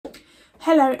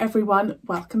Hello everyone,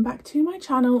 welcome back to my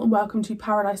channel and welcome to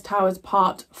Paradise Towers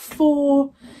part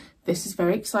 4. This is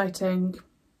very exciting.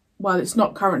 Well, it's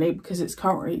not currently because it's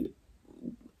currently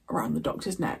around the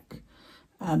doctor's neck.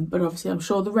 But obviously I'm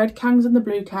sure the red kangs and the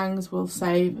blue kangs will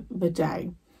save the day.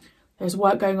 There's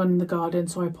work going on in the garden,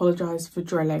 so I apologise for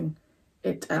drilling.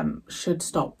 It should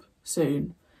stop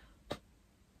soon.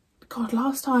 God,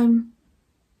 last time,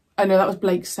 I know that was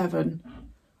Blake's 7.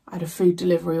 I had a food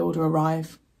delivery order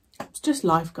arrive. It's just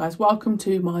life, guys. Welcome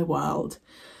to my world.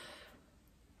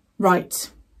 Right.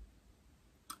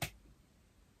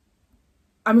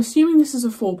 I'm assuming this is a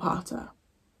 4-parter.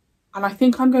 And I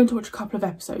think I'm going to watch a couple of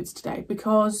episodes today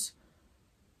because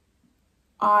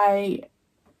I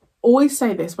always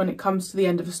say this when it comes to the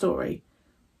end of a story.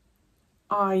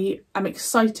 I am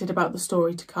excited about the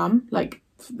story to come, like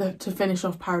to finish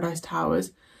off Paradise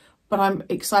Towers. But I'm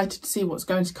excited to see what's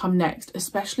going to come next,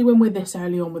 especially when we're this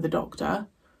early on with the Doctor.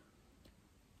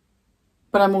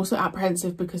 But I'm also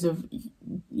apprehensive because of,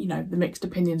 you know, the mixed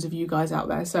opinions of you guys out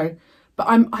there. So, but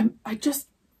I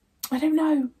don't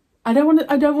know. I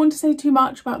don't want to say too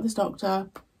much about this Doctor.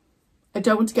 I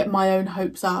don't want to get my own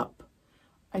hopes up.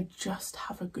 I just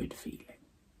have a good feeling.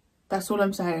 That's all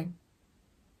I'm saying.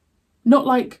 Not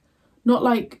like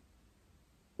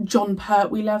John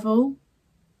Pertwee level.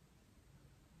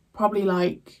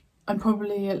 I'm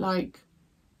probably at like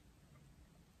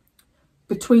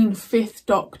between 5th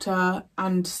Doctor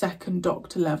and 2nd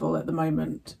Doctor level at the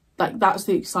moment. Like, that's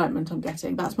the excitement I'm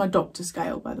getting. That's my Doctor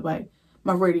scale, by the way.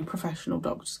 My really professional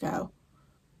Doctor scale.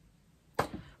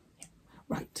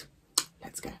 Right,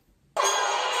 let's go.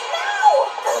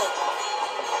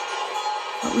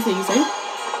 That was easy.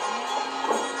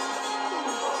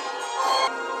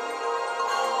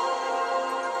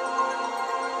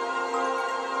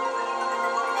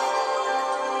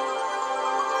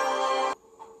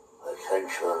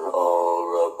 Attention all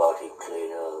robotic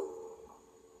cleaners.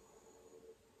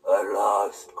 At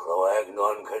last,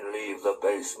 Croagnon can leave the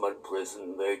basement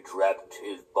prison they trapped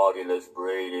his bodiless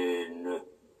brain in.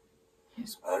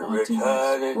 And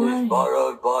return in his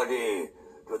borrowed body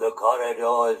to the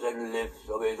corridors and lifts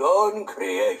of his own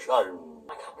creation.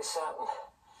 I can't be certain.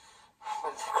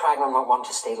 But Croagnon won't want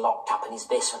to stay locked up in his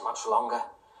basement much longer.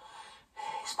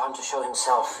 He's bound to show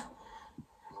himself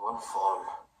in one form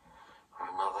or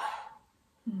another.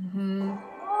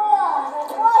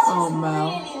 Oh, Mel.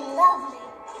 Really lovely.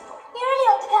 You really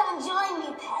ought to come and join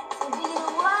me, pet. It'd be a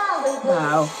while ago.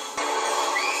 Wow.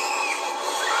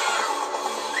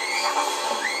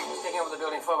 He's taking over the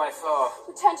building floor by floor.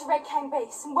 Return to Red Kang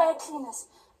Base and wear cleaners.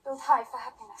 Build high for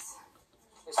happiness.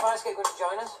 Is Firescape going to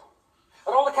join us?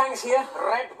 Are all the Kangs here?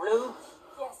 Red, blue?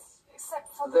 Yes, except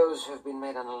for Those who've been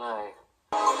made unalive.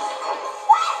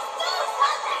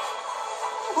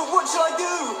 But what shall I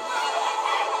do?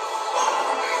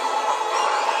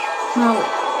 Mel,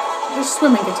 just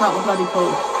swim and get out of the bloody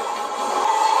pool.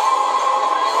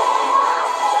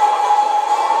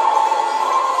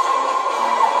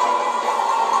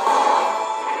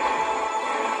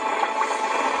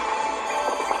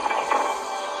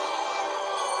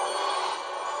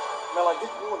 Mel, I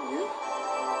did warn you.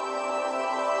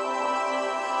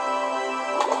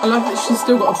 I love that she's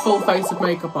still got a full face of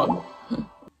makeup on.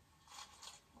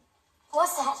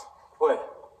 What's that? Where?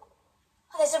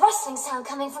 Oh, there's a rustling sound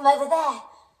coming from over there. I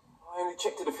only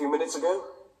checked it a few minutes ago.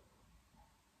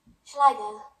 Shall I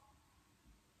go?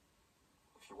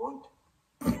 If you want.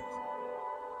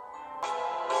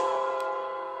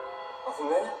 Nothing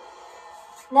there?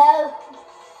 No.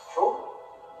 Sure?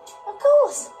 Of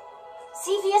course.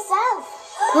 See for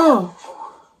yourself. Oh,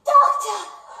 Doctor!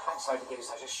 I'm sorry to give you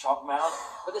such a shock, Mel,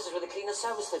 but this is where the cleaner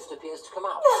service lift appears to come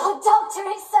out. Oh, Doctor,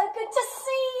 it's so good to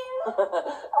see you.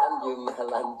 And you,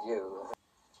 Mel, and you.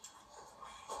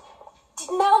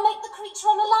 did Mel make the creature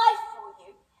unalive for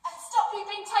you and stop you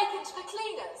being taken to the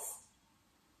cleaners?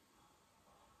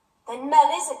 Then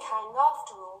Mel is a Kang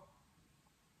after all.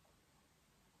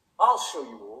 I'll show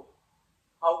you all.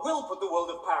 I will put the world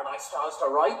of Paradise Towers to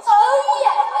rights.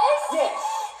 Oh, yes? Yes.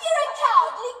 You're a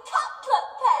cowardly cutlet,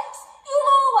 Pet. You'll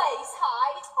always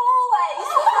hide, always.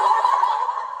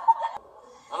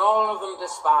 And all of them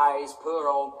despise poor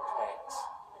old Pet.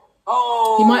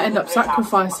 Oh, he might end the up great Alfred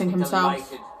sacrificing must be himself.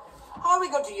 delighted. How are we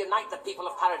going to unite the people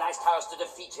of Paradise Towers to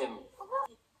defeat him?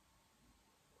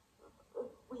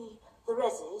 We, the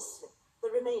Resis, the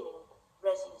remaining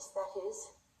Resis, that is,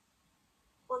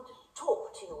 want to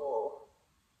talk to you all.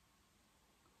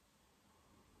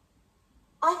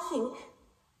 I think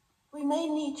we may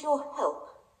need your help.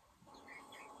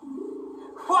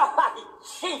 Why,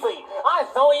 Chiefy, I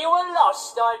thought you were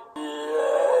lost.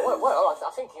 Well,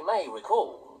 I think you may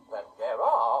recall that there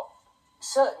are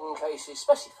certain cases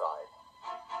specified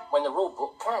when the rule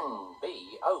book can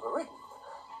be overridden.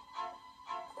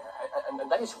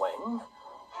 And that is when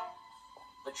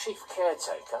the chief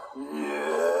caretaker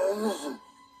Yes?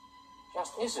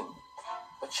 just isn't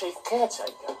the chief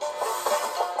caretaker.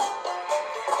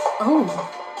 Oh,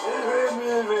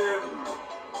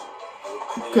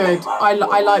 good. I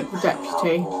like the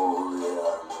deputy.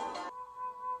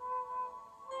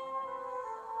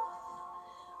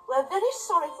 We're very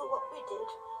sorry for what we did,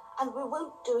 and we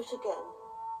won't do it again.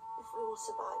 If we all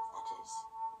survive, that is.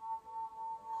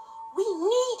 We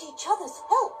need each other's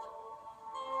help.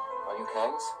 Are you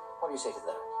Kangs? What do you say to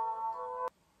that?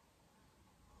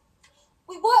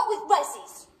 We work with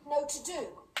resis, no to do.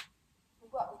 We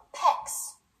work with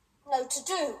pecs, no to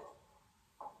do.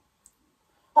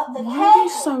 But the Why are you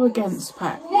so against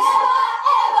pets? never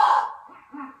ever!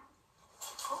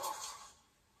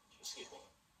 Excuse me.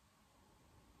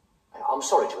 I'm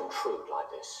sorry to intrude like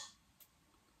this,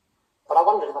 but I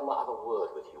wondered if I might have a word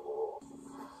with you all.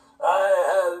 I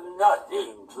have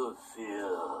nothing to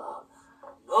fear.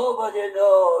 Nobody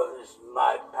knows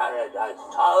my paradise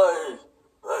towers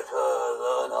better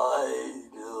than I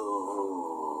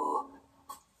do.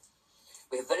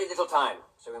 We have very little time,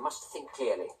 so we must think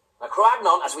clearly. Now,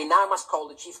 Croagnon, as we now must call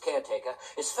the chief caretaker,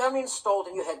 is firmly installed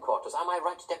in your headquarters. Am I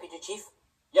right, Deputy Chief?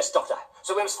 Yes, Doctor.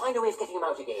 So we must find a way of getting him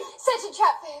out again. Set a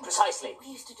trap for him. Precisely.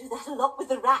 We used to do that a lot with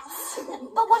the rats.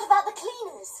 But what about the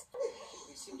cleaners?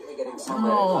 We seem to be getting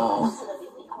somewhere. Oh,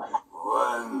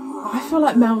 One I feel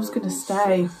like Mel's gonna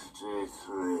stay.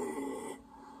 63.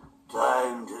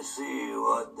 Time to see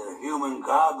what the human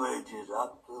garbage is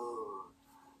up to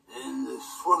in the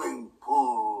swimming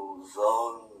pool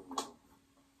zone.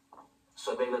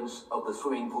 Surveillance of the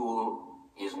swimming pool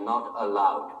is not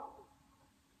allowed.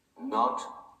 Not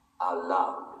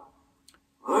allowed.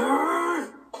 Please!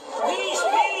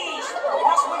 We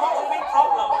must move on to the big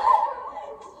problem.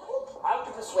 How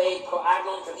to persuade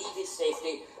Croagnon to leave his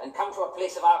safety and come to a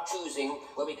place of our choosing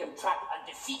where we can trap and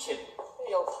defeat him.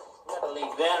 He'll never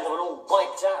leave there until we're all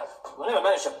wiped out. We'll never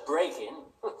manage to break in.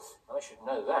 I should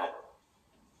know that.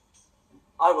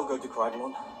 I will go to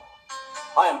Croagnon.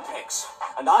 I am Pex,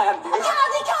 and I am the... They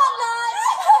can't lie!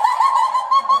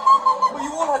 Well,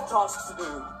 you all have tasks to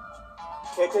do.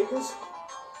 Caretakers,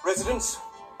 residents,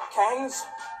 Kangs.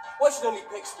 Why should only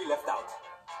Pex be left out?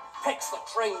 Pex, the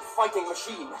trained fighting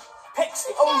machine. Pex,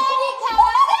 the only...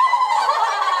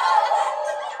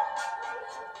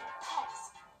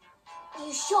 Are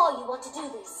you sure you want to do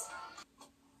this?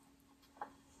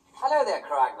 Hello there,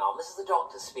 Croagnon. This is the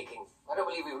doctor speaking. I don't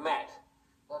believe we've met.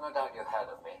 Though no doubt you've heard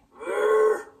of me.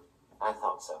 I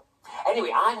thought so.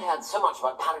 Anyway, I'd heard so much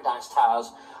about Paradise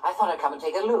Towers, I thought I'd come and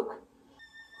take a look.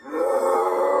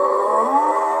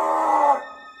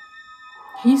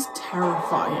 He's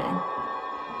terrifying.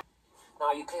 Now,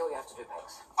 are you clear what you have to do,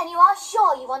 Pex? And you are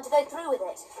sure you want to go through with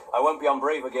it? I won't be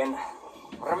unbrave again.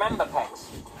 Remember, Pex,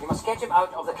 you must get him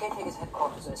out of the caretaker's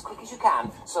headquarters as quick as you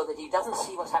can so that he doesn't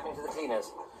see what's happening to the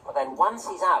cleaners. But then once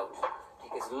he's out,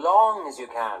 take as long as you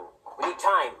can. We need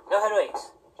time, no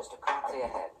heroics, just a cool, clear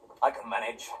head. I can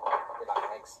manage. Good luck,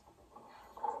 Pex.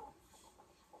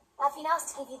 I've been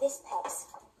asked to give you this, Pex.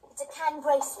 It's a can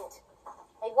bracelet.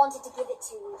 They wanted to give it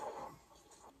to you.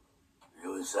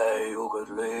 You say you could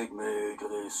lead me to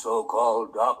the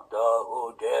so-called doctor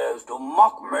who dares to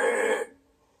mock me?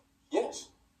 Yes.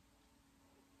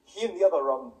 He and the other,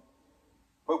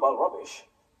 mobile rubbish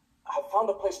have found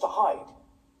a place to hide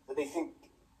that they think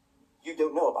you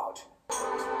don't know about.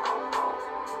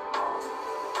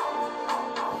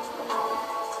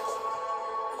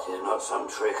 This is not some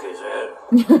trick, is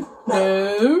it?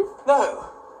 No. No.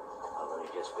 I've only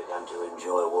just begun to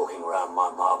enjoy walking around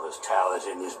my marvellous towers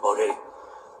in this body.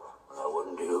 I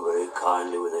wouldn't deal very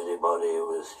kindly with anybody who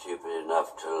was stupid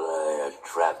enough to lay a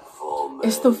trap for me.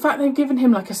 It's the fact they've given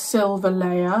him like a silver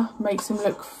layer makes him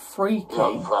look freaky.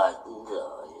 Not frightened,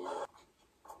 are you?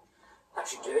 That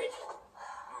should do it.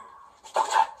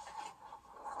 Doctor,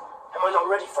 am I not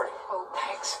ready for him? Oh,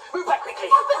 Pex, move back quickly.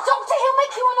 Oh, but Doctor, he'll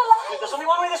make you unalive. There's only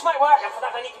one way this might work, and for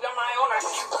that I need to be on my own.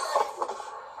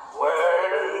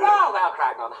 Well, Well,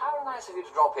 Croagnon, how nice of you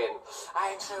to drop in.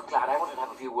 I'm so glad. I wanted to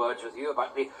have a few words with you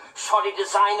about the shoddy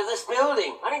design of this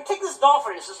building. I mean, take this door,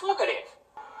 for instance. Look at it.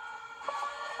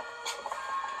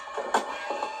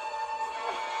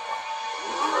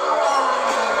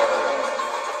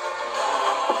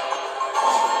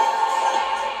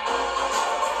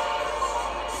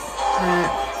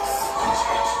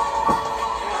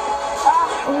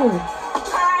 Oh.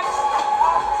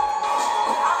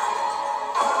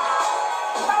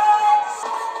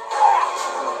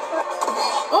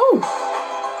 Oh.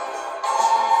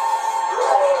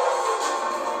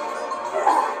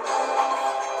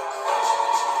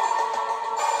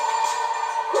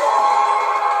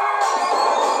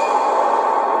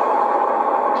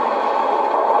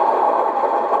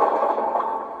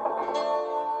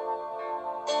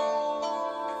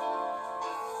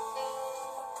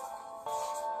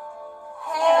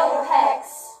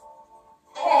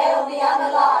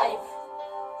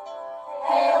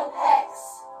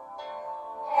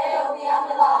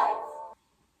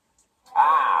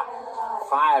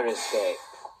 fire escape.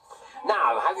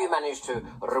 Now, have you managed to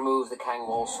remove the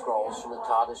Kangwall scrolls from the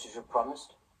TARDIS as you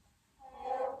promised?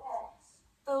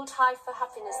 Build high for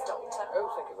happiness, Doctor.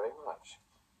 Oh, thank you very much.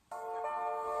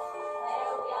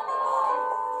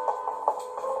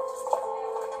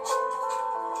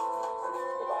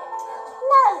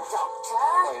 No, Doctor.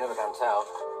 Oh, you never can tell.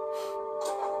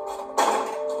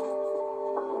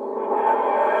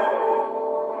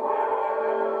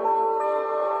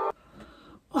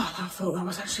 Well, I thought that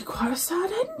was actually quite a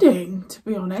sad ending, to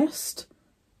be honest.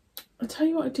 I'll tell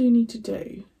you what I do need to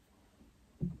do.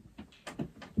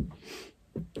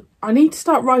 I need to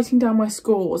start writing down my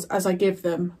scores as I give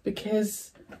them,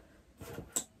 because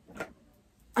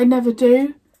I never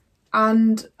do.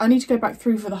 And I need to go back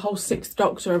through for the whole 6th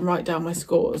Doctor and write down my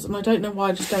scores. And I don't know why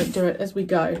I just don't do it as we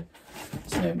go.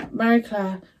 So,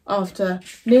 Marie-Clare, after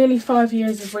nearly 5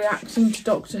 years of reacting to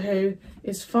Doctor Who,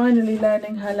 is finally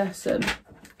learning her lesson.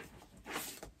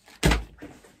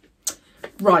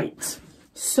 Right,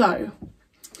 so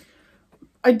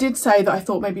I did say that I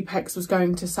thought maybe Pex was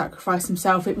going to sacrifice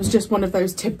himself. It was just one of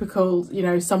those typical, you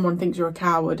know, someone thinks you're a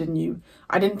coward and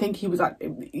I didn't think he was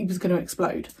going to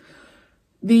explode.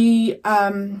 The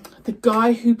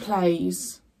guy who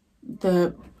plays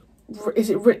is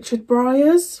it Richard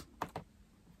Briers?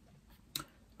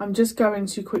 I'm just going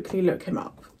to quickly look him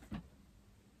up.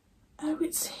 Oh,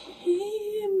 it's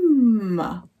him.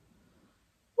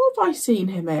 What have I seen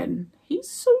him in? He's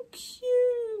so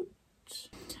cute.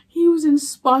 He was in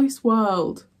Spice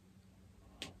World.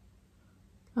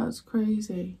 That's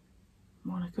crazy.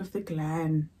 Monarch of the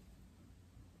Glen.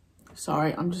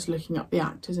 Sorry, I'm just looking up the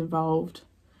actors involved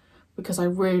because I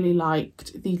really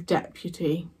liked the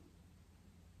deputy,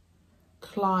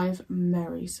 Clive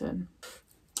Merrison.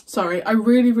 Sorry, I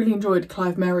really enjoyed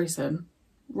Clive Merrison.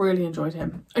 Really enjoyed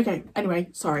him. Okay, anyway,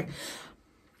 sorry.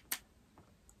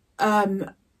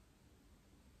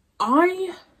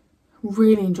 I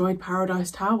really enjoyed Paradise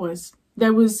Towers.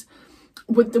 There was,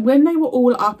 when they were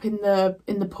all up in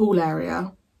the pool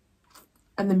area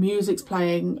and the music's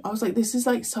playing, I was like, this is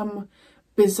like some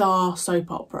bizarre soap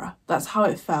opera. That's how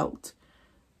it felt.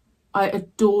 I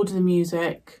adored the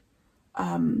music.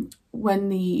 When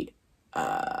the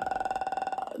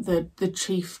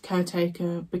chief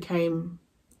caretaker became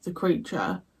the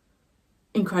creature,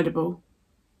 incredible.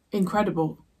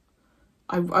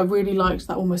 I really liked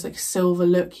that almost like silver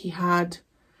look he had.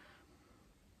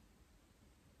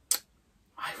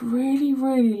 I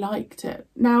really liked it.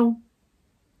 Now,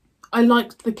 I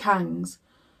liked the Kangs.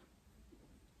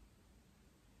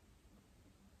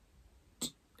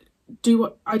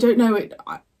 I don't know it.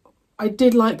 I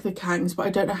did like the Kangs, but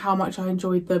I don't know how much I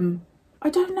enjoyed them. I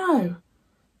don't know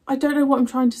what I'm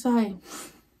trying to say.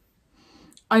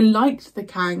 I liked the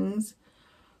Kangs,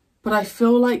 but I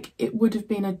feel like it would have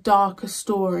been a darker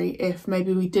story if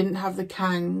maybe we didn't have the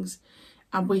Kangs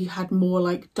and we had more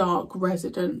like dark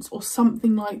residents or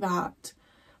something like that,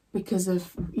 because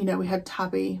of, you know, we had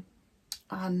Tabby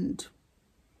and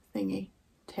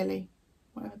Tilly,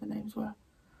 whatever the names were.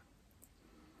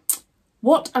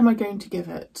 What am I going to give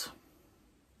it?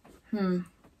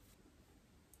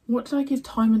 What did I give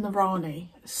Time the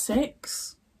Rani?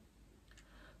 6?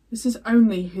 This is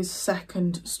only his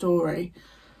 2nd story.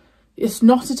 It's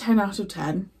not a 10 out of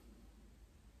 10.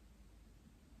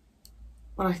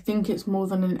 But I think it's more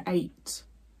than an 8.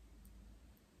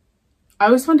 I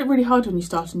always find it really hard when you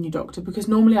start a new Doctor, because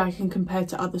normally I can compare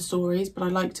to other stories, but I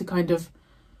like to kind of...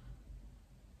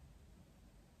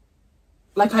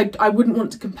 Like, I wouldn't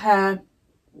want to compare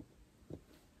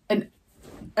an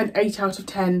 8 out of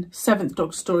 10 7th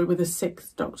Doctor story with a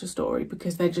 6th Doctor story,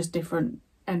 because they're just different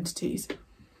entities.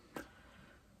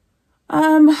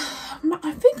 I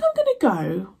think I'm going to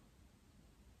go...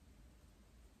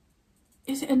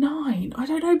 Is it a 9? I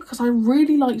don't know, because I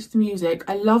really liked the music.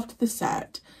 I loved the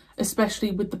set,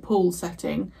 especially with the pool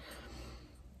setting.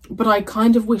 But I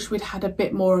kind of wish we'd had a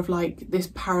bit more of like this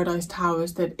Paradise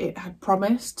Towers that it had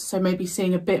promised. So maybe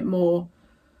seeing a bit more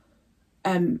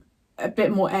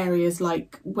areas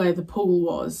like where the pool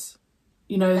was.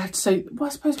 You know, so well,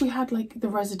 I suppose we had like the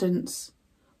residence,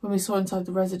 when we saw inside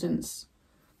the residence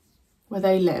where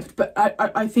they lived. But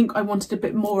I think I wanted a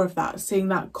bit more of that, seeing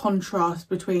that contrast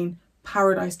between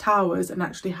Paradise Towers and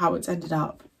actually how it's ended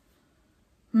up.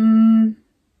 I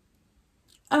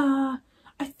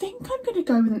think I'm going to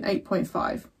go with an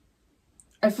 8.5.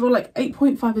 I feel like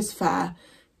 8.5 is fair.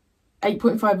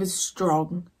 8.5 is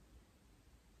strong.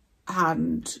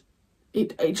 And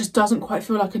it just doesn't quite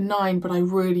feel like a 9, but I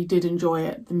really did enjoy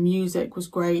it. The music was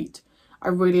great. I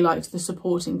really liked the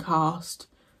supporting cast.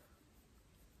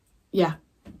 Yeah.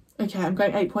 Okay, I'm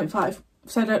going 8.5. I've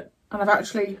said it, and I've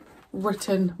actually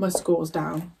written my scores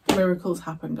down. Miracles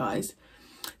happen, guys.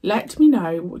 Let me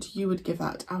know what you would give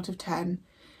that out of 10.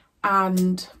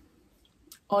 And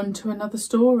on to another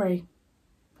story.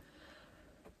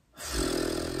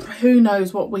 Who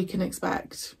knows what we can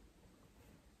expect?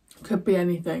 Could be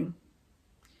anything.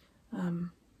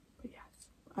 But yes,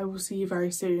 I will see you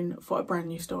very soon for a brand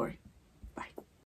new story.